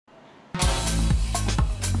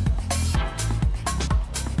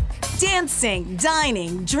Dancing,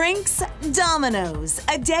 dining, drinks, dominoes.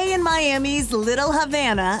 A day in Miami's Little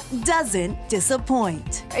Havana doesn't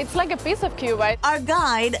disappoint. It's like a piece of Cuba. Our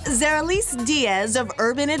guide, Zaralise Diaz of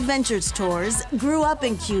Urban Adventures Tours, grew up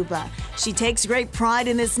in Cuba. She takes great pride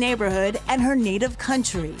in this neighborhood and her native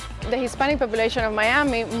country. The Hispanic population of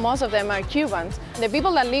Miami, most of them are Cubans. The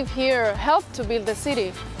people that live here helped to build the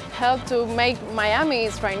city, helped to make Miami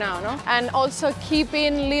is right now, no? And also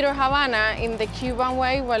keeping Little Havana in the Cuban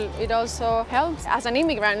way, well, it also helps as an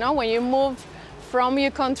immigrant, no? When you move from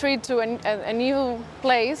your country to a new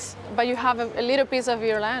place, but you have a little piece of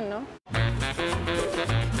your land, no?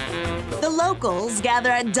 The locals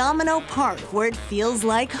gather at Domino Park, where it feels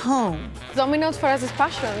like home. Dominoes for us is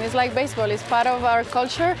passion. It's like baseball. It's part of our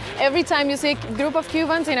culture. Every time you see a group of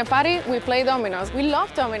Cubans in a party, we play dominoes. We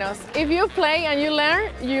love dominoes. If you play and you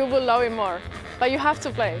learn, you will love it more. But you have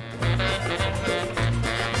to play.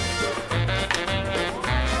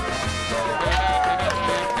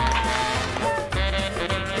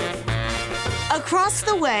 Across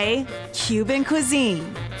the way, Cuban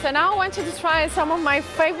cuisine. So now I want you to try some of my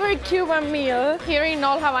favorite Cuban meals here in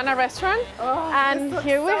Old Havana restaurant. Oh, and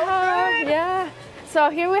here we have, good. yeah. So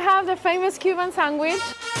here we have the famous Cuban sandwich.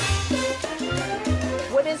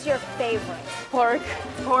 What is your favorite? Pork.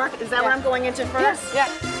 Pork? Is that what I'm going into first? Yeah.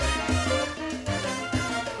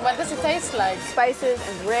 What does it taste like? Spices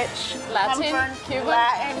and rich. Latin, comfort, Cuban?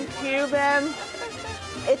 Latin, Cuban.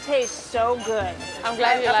 It tastes so good. I'm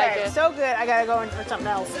glad you like it. So good, I gotta go in for something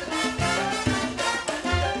else.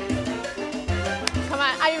 Come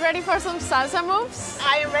on, are you ready for some salsa moves?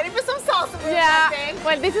 I am ready for some salsa moves, Yeah. I think.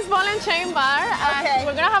 Well, this is Ball and Chain Bar. Okay.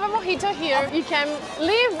 We're gonna have a mojito here. You can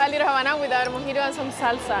leave a Little Havana without a mojito and some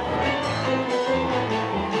salsa.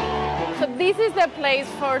 So this is the place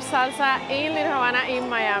for salsa in Little Havana in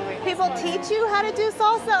Miami. People teach you how to do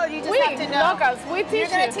salsa, or do you just have to know? Locals, we teach you. You're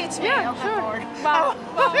gonna teach me? Yeah, Okay, sure. Lord. Wow.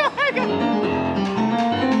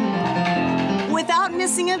 Without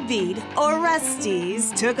missing a beat,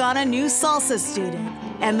 Orestes took on a new salsa student,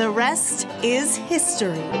 and the rest is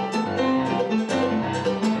history.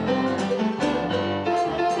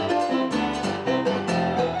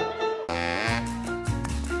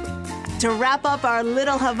 To wrap up our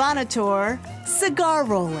Little Havana tour, cigar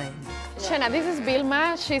rolling. Shena, this is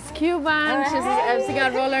Vilma. She's Cuban. She's a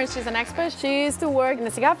cigar roller. She's an expert. She used to work in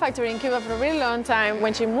the cigar factory in Cuba for a really long time.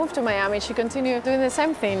 When she moved to Miami, she continued doing the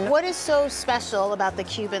same thing. What is so special about the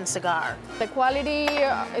Cuban cigar? The quality,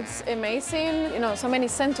 it's amazing. You know, so many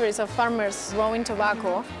centuries of farmers growing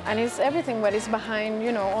tobacco, and it's everything what is behind,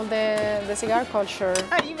 you know, all the cigar culture.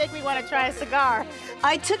 You make me want to try a cigar.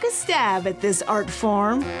 I took a stab at this art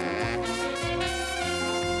form.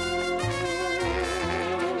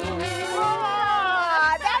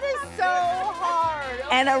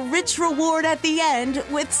 And a rich reward at the end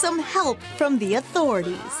with some help from the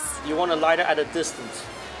authorities. You want to light it at a distance.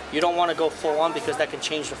 You don't want to go full on because that can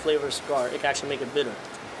change the flavor of the cigar. It can actually make it bitter.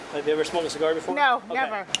 Have you ever smoked a cigar before? No, okay.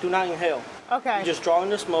 never. Do not inhale. Okay. You just draw in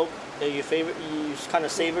the smoke, and you kind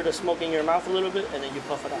of savor the smoke in your mouth a little bit, and then you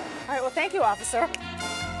puff it out. All right, well, thank you, officer.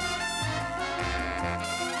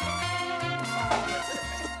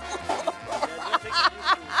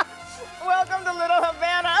 Welcome to Little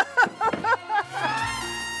Havana.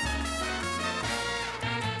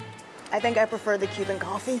 I think I prefer the Cuban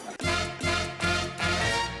coffee.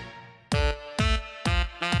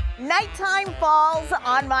 Nighttime falls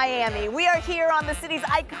on Miami. We are here on the city's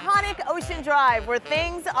iconic Ocean Drive, where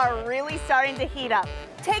things are really starting to heat up.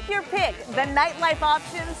 Take your pick. The nightlife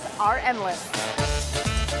options are endless.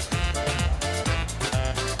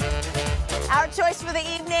 Our choice for the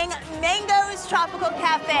evening, Mango's Tropical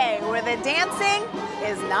Cafe, where the dancing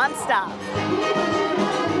is nonstop.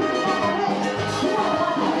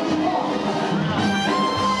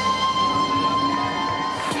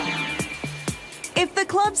 If the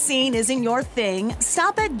club scene isn't your thing,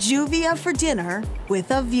 stop at Juvia for dinner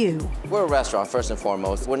with a view. We're a restaurant, first and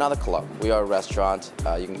foremost. We're not a club. We are a restaurant.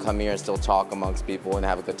 You can come here and still talk amongst people and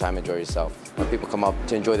have a good time, enjoy yourself. When people come up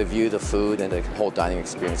to enjoy the view, the food, and the whole dining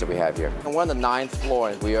experience that we have here. And we're on the 9th floor,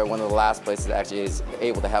 and we are one of the last places that actually is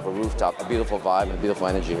able to have a rooftop, a beautiful vibe, and a beautiful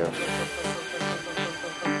energy here.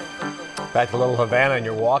 Back to Little Havana, and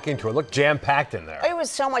you're walking to it. Look jam-packed in there. It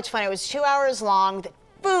was so much fun. It was 2 hours long.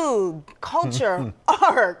 Food, culture,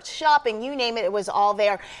 art, shopping, you name it, it was all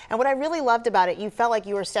there. And what I really loved about it, you felt like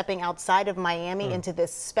you were stepping outside of Miami into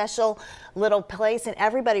this special little place, and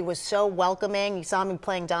everybody was so welcoming. You saw me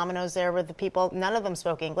playing dominoes there with the people. None of them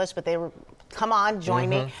spoke English, but they were, come on, join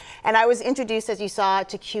me. And I was introduced, as you saw,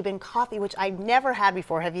 to Cuban coffee, which I've never had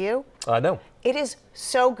before. Have you? No. It is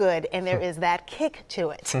so good, and there is that kick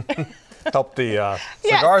to it. Help the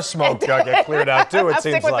cigar smoke get cleared out too, it I'll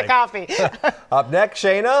seems stick with like. the coffee. Up next,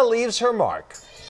 Shayna leaves her mark.